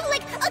 He's got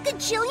like a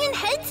gajillion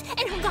heads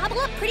and he'll gobble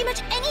up pretty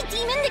much any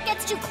demon that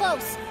gets too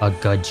close. A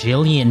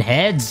gajillion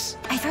heads?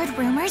 I've heard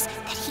rumors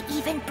that he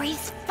even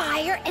breathes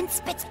fire and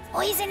spits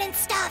poison and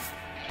stuff.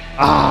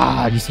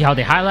 Ah, you see how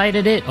they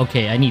highlighted it?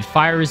 Okay, I need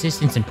fire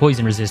resistance and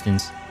poison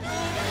resistance.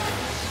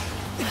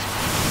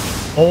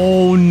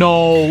 Oh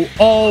no.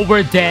 Oh,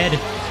 we're dead.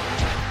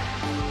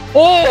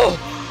 Oh!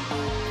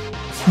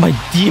 My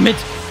demon.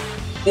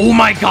 Oh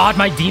my god,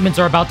 my demons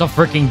are about to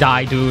freaking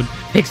die, dude.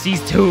 Pixie's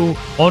 2,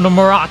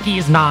 Onomoraki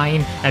is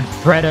 9, and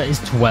Preda is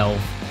 12.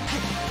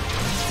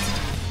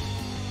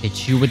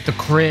 Hit you with the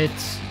crit.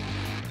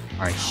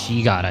 Alright,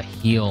 she gotta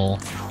heal.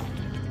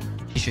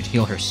 She should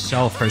heal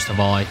herself, first of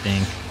all, I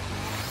think.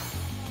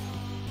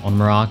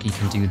 Onomoraki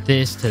can do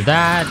this to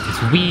that.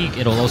 It's weak.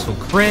 It'll also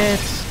crit.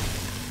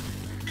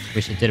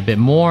 Wish it did a bit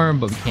more,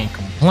 but we can't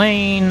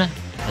complain.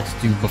 Let's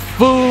do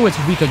Bufu.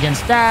 It's weak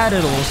against that.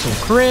 It'll also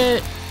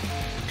crit.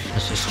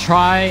 Let's just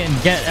try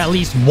and get at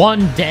least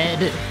one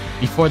dead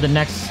before the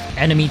next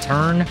enemy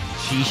turn.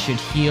 She should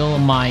heal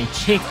my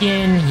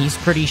chicken. He's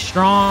pretty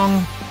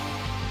strong.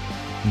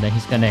 And then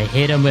he's gonna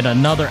hit him with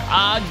another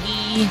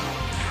Agi.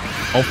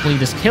 Hopefully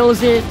this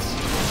kills it.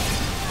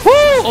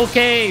 Woo!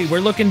 Okay,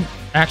 we're looking...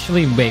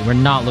 Actually, wait, we're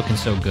not looking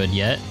so good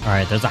yet. All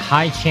right, there's a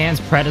high chance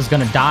Preda's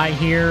gonna die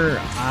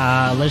here.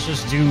 Let's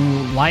just do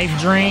Life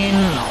Drain.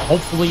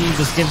 Hopefully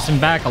this gives him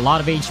back a lot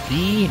of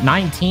HP.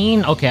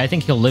 19? Okay, I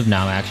think he'll live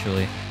now,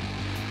 actually.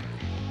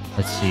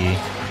 Let's see.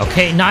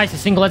 Okay, nice. A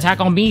single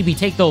attack on me. We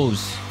take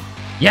those.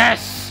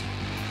 Yes!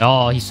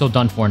 Oh, he's so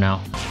done for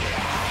now.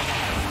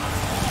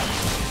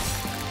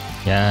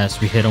 Yes,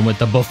 we hit him with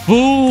the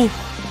Bufu.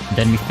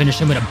 Then we finish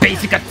him with a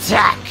basic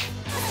attack.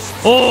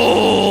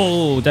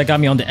 Oh, that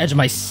got me on the edge of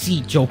my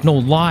seat, joke no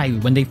lie.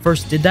 When they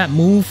first did that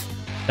move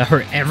that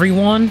hurt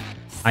everyone,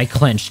 I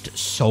clenched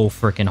so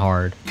freaking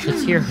hard.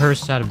 Let's hear her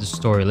side of the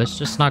story. Let's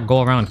just not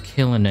go around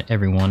killing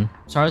everyone.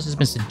 Saras has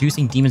been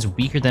seducing demons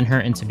weaker than her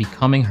into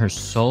becoming her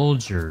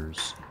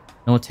soldiers.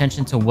 No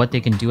attention to what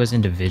they can do as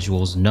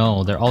individuals.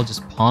 No, they're all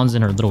just pawns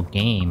in her little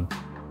game.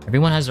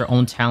 Everyone has their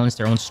own talents,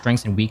 their own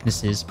strengths and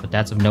weaknesses, but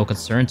that's of no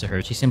concern to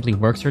her. She simply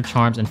works her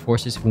charms and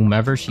forces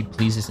whomever she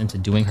pleases into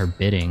doing her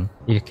bidding.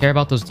 If you care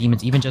about those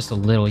demons even just a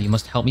little, you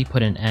must help me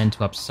put an end to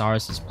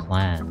Apsaris'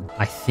 plan.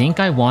 I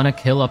think I want to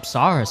kill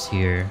Apsaris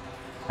here.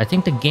 I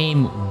think the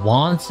game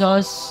wants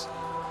us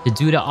to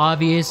do the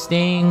obvious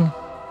thing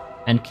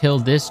and kill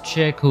this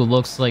chick who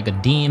looks like a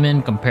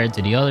demon compared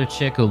to the other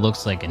chick who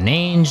looks like an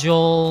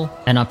angel.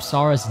 And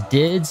Apsaris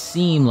did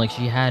seem like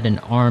she had an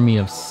army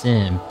of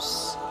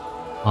simps.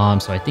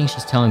 So I think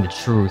she's telling the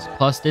truth.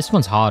 Plus, this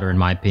one's hotter in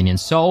my opinion.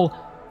 So,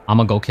 I'm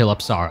gonna go kill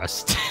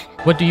Apsaras.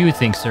 What do you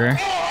think, sir?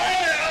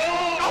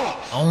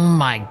 Oh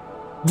my...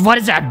 What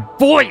is that?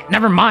 Boy!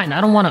 Never mind.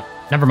 I don't want to...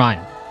 Never mind.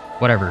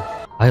 Whatever.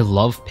 I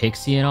love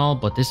Pixie and all,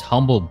 but this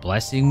Humble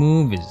Blessing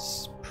move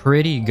is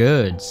pretty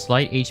good.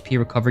 Slight HP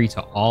recovery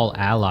to all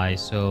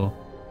allies, so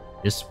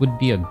this would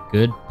be a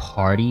good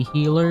party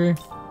healer.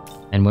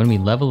 And when we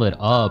level it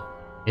up,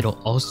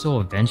 it'll also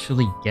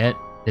eventually get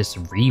this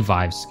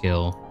revive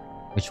skill,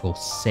 which will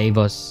save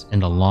us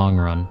in the long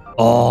run.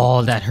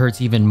 Oh, that hurts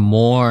even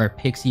more.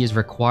 Pixie is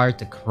required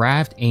to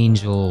craft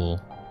Angel.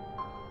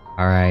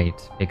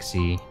 Alright,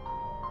 Pixie.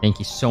 Thank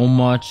you so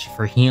much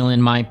for healing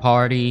my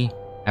party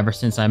ever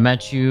since I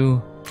met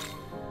you.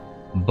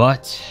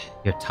 But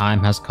your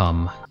time has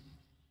come.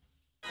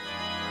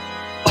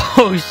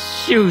 Oh,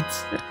 shoot.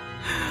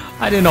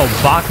 I didn't know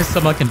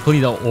Bakasama can play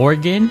the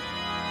organ.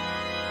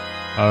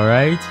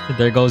 Alright,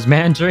 there goes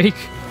Mandrake.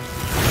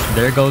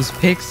 There goes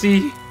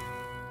Pixie.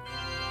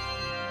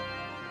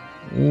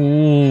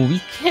 Ooh,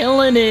 we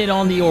killing it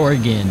on the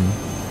organ.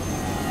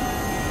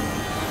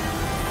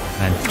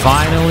 And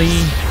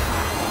finally,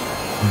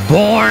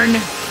 born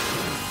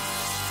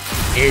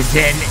is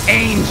an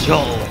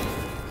angel.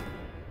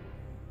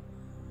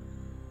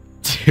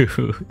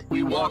 Dude.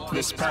 We walk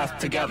this path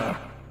together.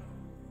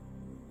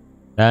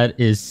 That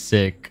is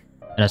sick.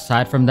 And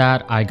aside from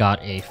that, I got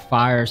a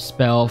fire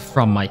spell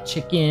from my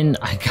chicken.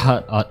 I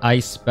got an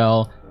ice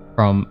spell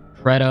from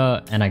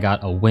Preda. And I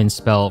got a wind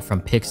spell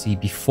from Pixie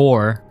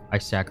before I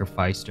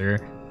sacrificed her.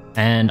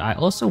 And I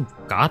also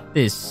got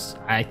this,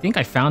 I think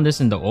I found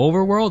this in the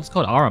overworld. It's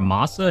called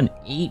Aramasa, an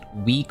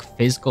 8-week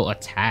physical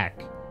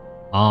attack.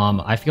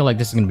 I feel like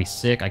this is gonna be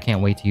sick. I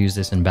can't wait to use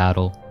this in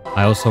battle.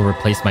 I also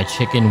replaced my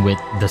chicken with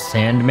the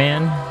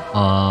Sandman.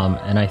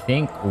 And I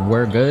think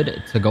we're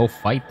good to go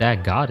fight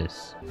that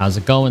goddess. How's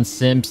it going,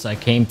 simps? I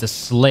came to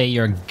slay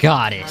your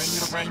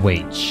goddess.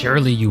 Wait,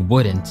 surely you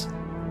wouldn't.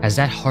 Has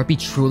that harpy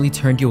truly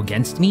turned you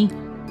against me?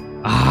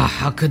 Ah,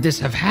 how could this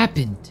have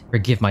happened?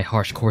 Forgive my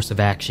harsh course of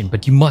action,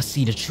 but you must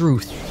see the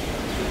truth.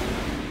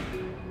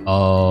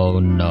 Oh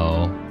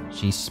no.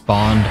 She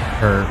spawned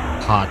her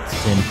hot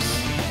simps.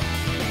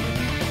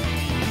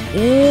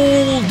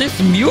 Oh, this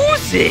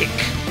music!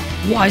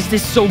 Why is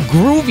this so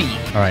groovy?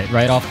 Alright,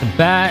 right off the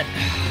bat,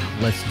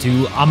 let's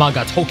do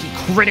Amagatoki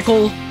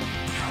critical.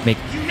 Make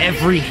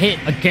every hit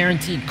a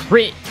guaranteed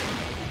crit.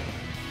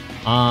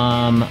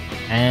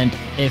 And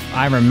if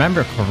I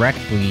remember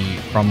correctly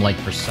from like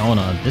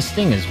Persona, this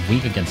thing is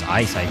weak against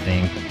ice, I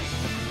think.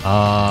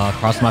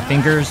 Cross my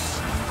fingers.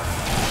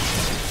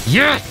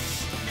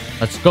 Yes!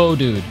 Let's go,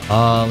 dude.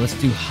 Let's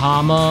do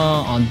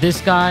Hama on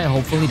this guy.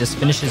 Hopefully this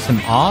finishes him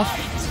off.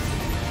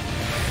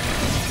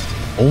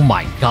 Oh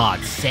my god,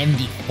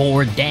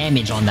 74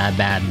 damage on that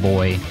bad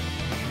boy.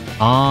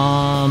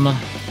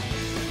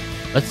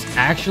 Let's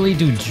actually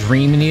do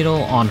Dream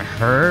Needle on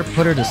her,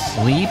 put her to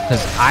sleep,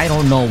 because I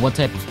don't know what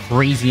type of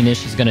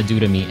craziness she's gonna do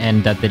to me,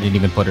 and that didn't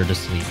even put her to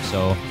sleep,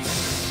 so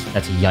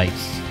that's a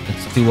yikes.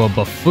 Let's do a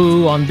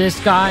Bafoo on this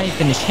guy,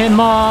 finish him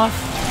off.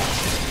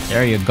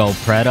 There you go,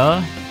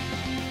 Preda.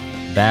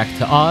 Back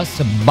to us,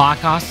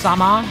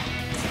 Baka-sama.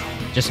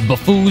 Just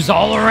Bafoos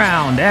all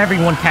around,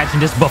 everyone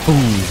catching this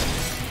Bafoo.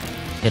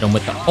 Hit him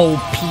with the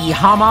OP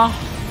Hama.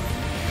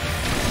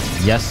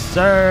 Yes,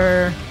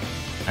 sir.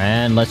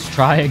 And let's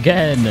try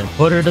again.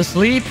 Put her to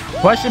sleep?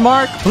 Question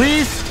mark,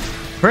 please.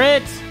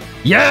 Crit.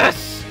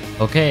 Yes.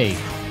 Okay.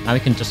 Now we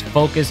can just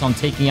focus on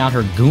taking out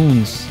her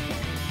goons.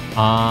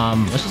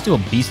 Let's just do a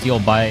bestial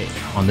bite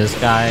on this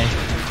guy.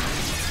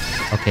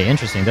 Okay,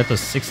 interesting. That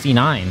does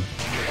 69.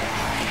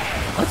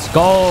 Let's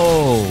go.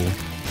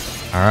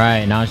 All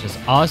right, now it's just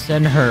us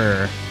and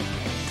her.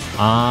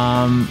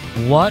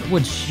 What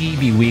would she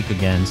be weak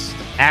against?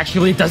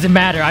 Actually, it doesn't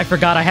matter. I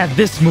forgot I have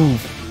this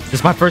move. This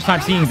is my first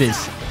time seeing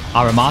this.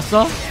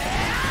 Aramasa?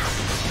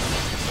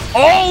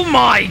 Oh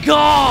my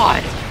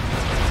god!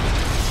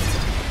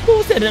 What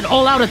was that, an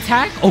all-out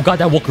attack? Oh god,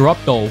 that woke her up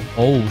though.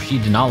 Oh, she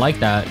did not like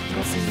that.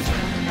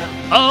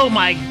 Oh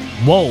my...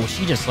 Whoa,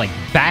 she just like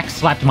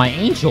backslapped my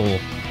angel.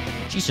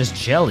 She's just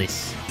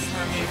jealous.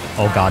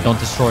 Oh god, don't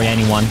destroy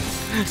anyone.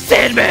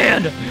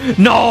 Sandman!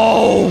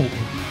 No!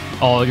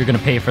 Oh, you're gonna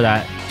pay for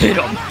that. Hit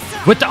him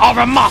with the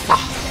Aramasa!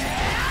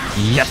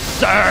 Yes,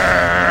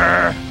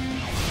 sir!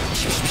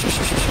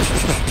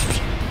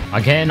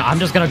 Again, I'm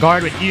just gonna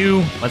guard with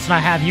you. Let's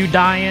not have you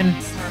dying.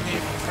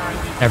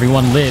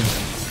 Everyone lives.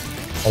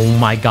 Oh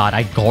my god,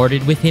 I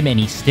guarded with him and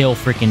he still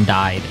freaking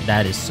died.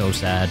 That is so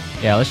sad.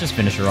 Yeah, let's just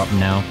finish her up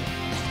now.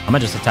 I'm gonna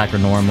just attack her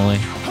normally.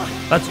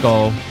 Let's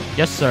go.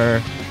 Yes,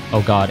 sir.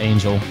 Oh god,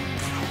 Angel.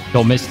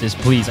 Don't miss this,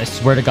 please. I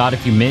swear to god,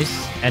 if you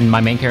miss and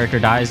my main character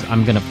dies,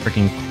 I'm gonna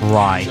freaking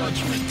cry.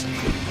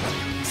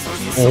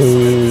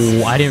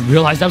 Oh, I didn't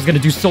realize that was gonna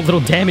do so little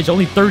damage.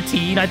 Only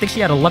 13. I think she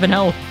had 11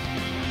 health.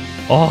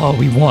 Oh,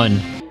 we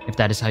won. If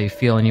that is how you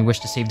feel and you wish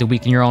to save the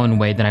weak in your own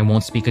way, then I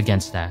won't speak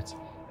against that.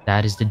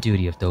 That is the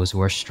duty of those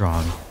who are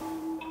strong.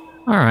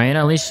 Alright,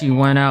 at least she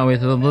went out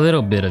with a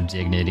little bit of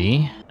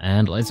dignity.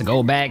 And let's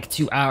go back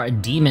to our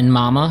demon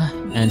mama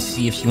and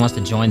see if she wants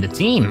to join the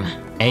team.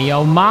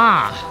 Ayo,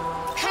 ma!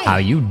 How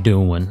you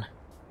doing?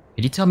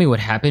 Did you tell me what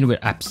happened with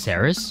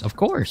Apsaris? Of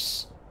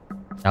course.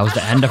 That was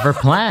the end of her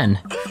plan.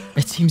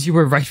 It seems you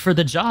were right for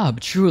the job.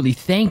 Truly,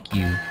 thank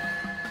you.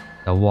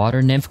 The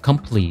water nymph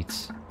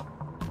complete.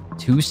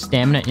 2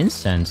 stamina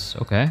incense.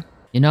 Okay.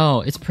 You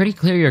know, it's pretty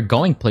clear you're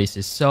going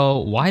places, so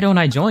why don't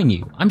I join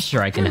you? I'm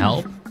sure I can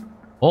help.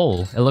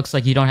 Oh, it looks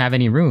like you don't have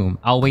any room.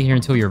 I'll wait here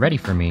until you're ready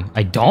for me.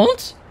 I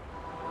don't?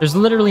 There's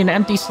literally an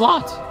empty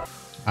slot.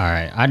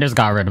 Alright, I just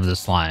got rid of the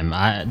slime.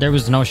 There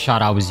was no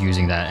shot I was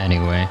using that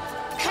anyway.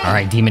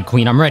 Alright, Demon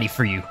Queen, I'm ready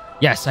for you.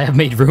 Yes, I have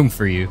made room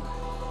for you.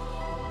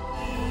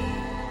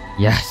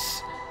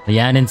 Yes,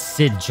 Leanne and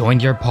Sid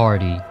joined your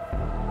party.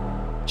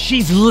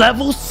 She's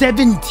level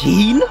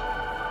 17?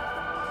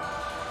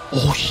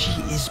 Oh, she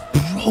is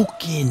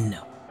broken.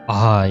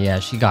 Yeah,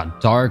 she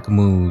got dark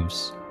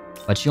moves.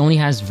 But she only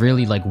has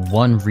really like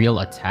 1 real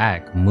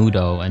attack,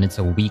 Mudo, and it's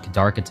a weak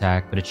dark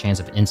attack, but a chance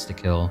of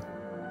insta-kill.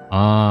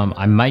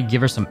 I might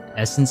give her some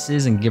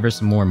essences and give her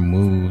some more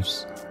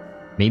moves.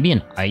 Maybe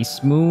an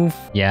ice move?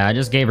 Yeah, I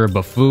just gave her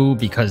Bufu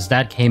because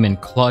that came in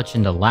clutch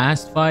in the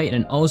last fight,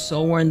 and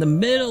also we're in the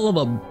middle of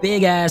a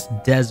big-ass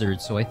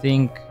desert, so I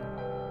think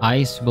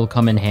ice will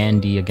come in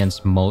handy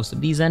against most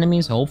of these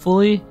enemies,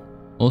 hopefully.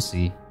 We'll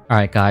see.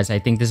 Alright guys, I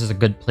think this is a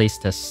good place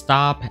to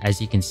stop. As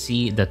you can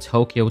see, the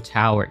Tokyo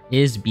Tower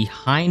is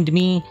behind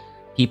me.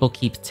 People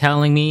keep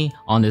telling me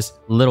on this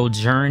little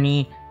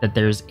journey that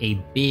there's a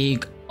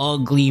big,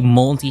 ugly,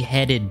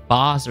 multi-headed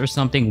boss or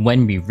something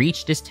when we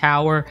reach this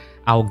tower.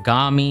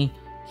 Aogami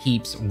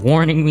keeps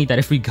warning me that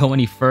if we go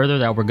any further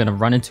that we're gonna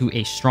run into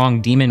a strong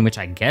demon, which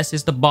I guess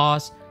is the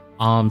boss.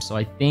 So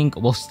I think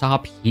we'll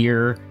stop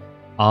here,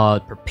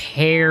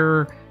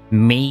 prepare,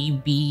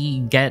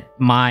 maybe get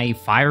my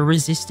fire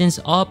resistance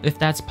up if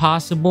that's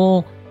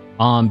possible,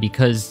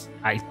 because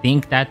I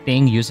think that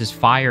thing uses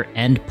fire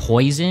and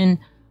poison.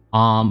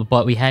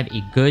 But we have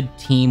a good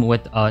team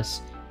with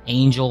us: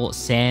 Angel,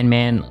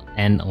 Sandman,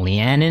 and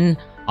Lianin.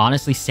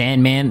 Honestly,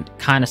 Sandman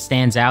kind of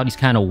stands out. He's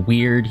kind of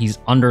weird. He's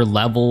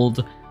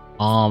under-leveled.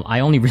 I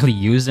only really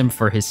use him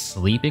for his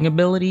sleeping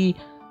ability.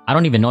 I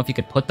don't even know if you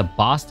could put the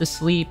boss to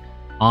sleep.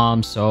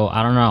 So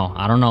I don't know.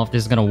 I don't know if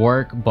this is gonna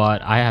work,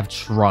 but I have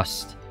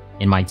trust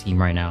in my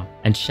team right now.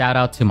 And shout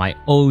out to my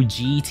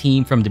OG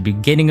team from the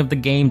beginning of the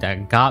game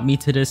that got me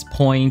to this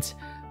point: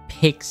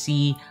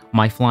 Pixie,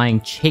 my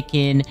flying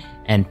chicken,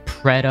 and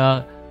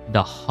Preda,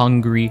 the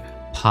hungry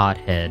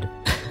pothead.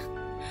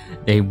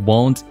 They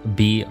won't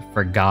be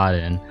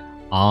forgotten.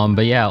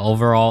 But yeah,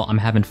 overall, I'm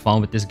having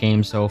fun with this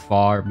game so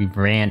far. We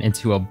ran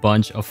into a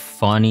bunch of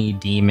funny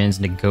demons,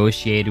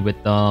 negotiated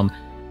with them,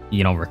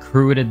 you know,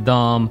 recruited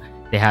them.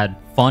 They had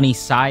funny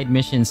side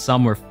missions.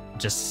 Some were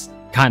just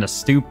kind of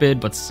stupid,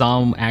 but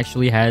some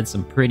actually had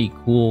some pretty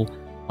cool,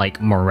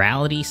 like,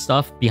 morality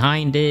stuff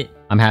behind it.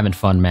 I'm having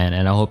fun, man,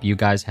 and I hope you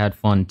guys had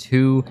fun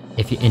too.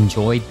 If you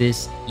enjoyed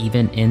this,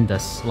 even in the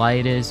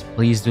slightest,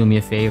 please do me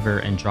a favor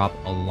and drop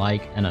a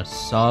like and a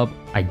sub.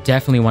 I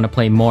definitely want to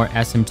play more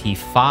SMT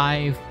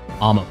 5.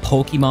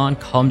 Pokemon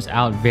comes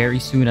out very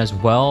soon as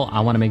well. I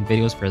want to make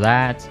videos for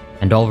that.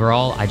 And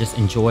overall, I just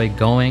enjoy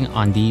going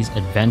on these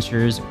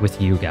adventures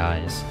with you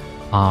guys.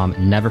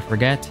 Never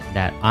forget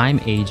that I'm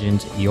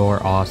Agent,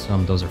 you're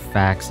awesome. Those are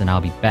facts, and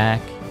I'll be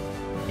back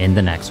in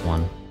the next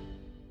one.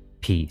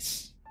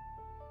 Peace.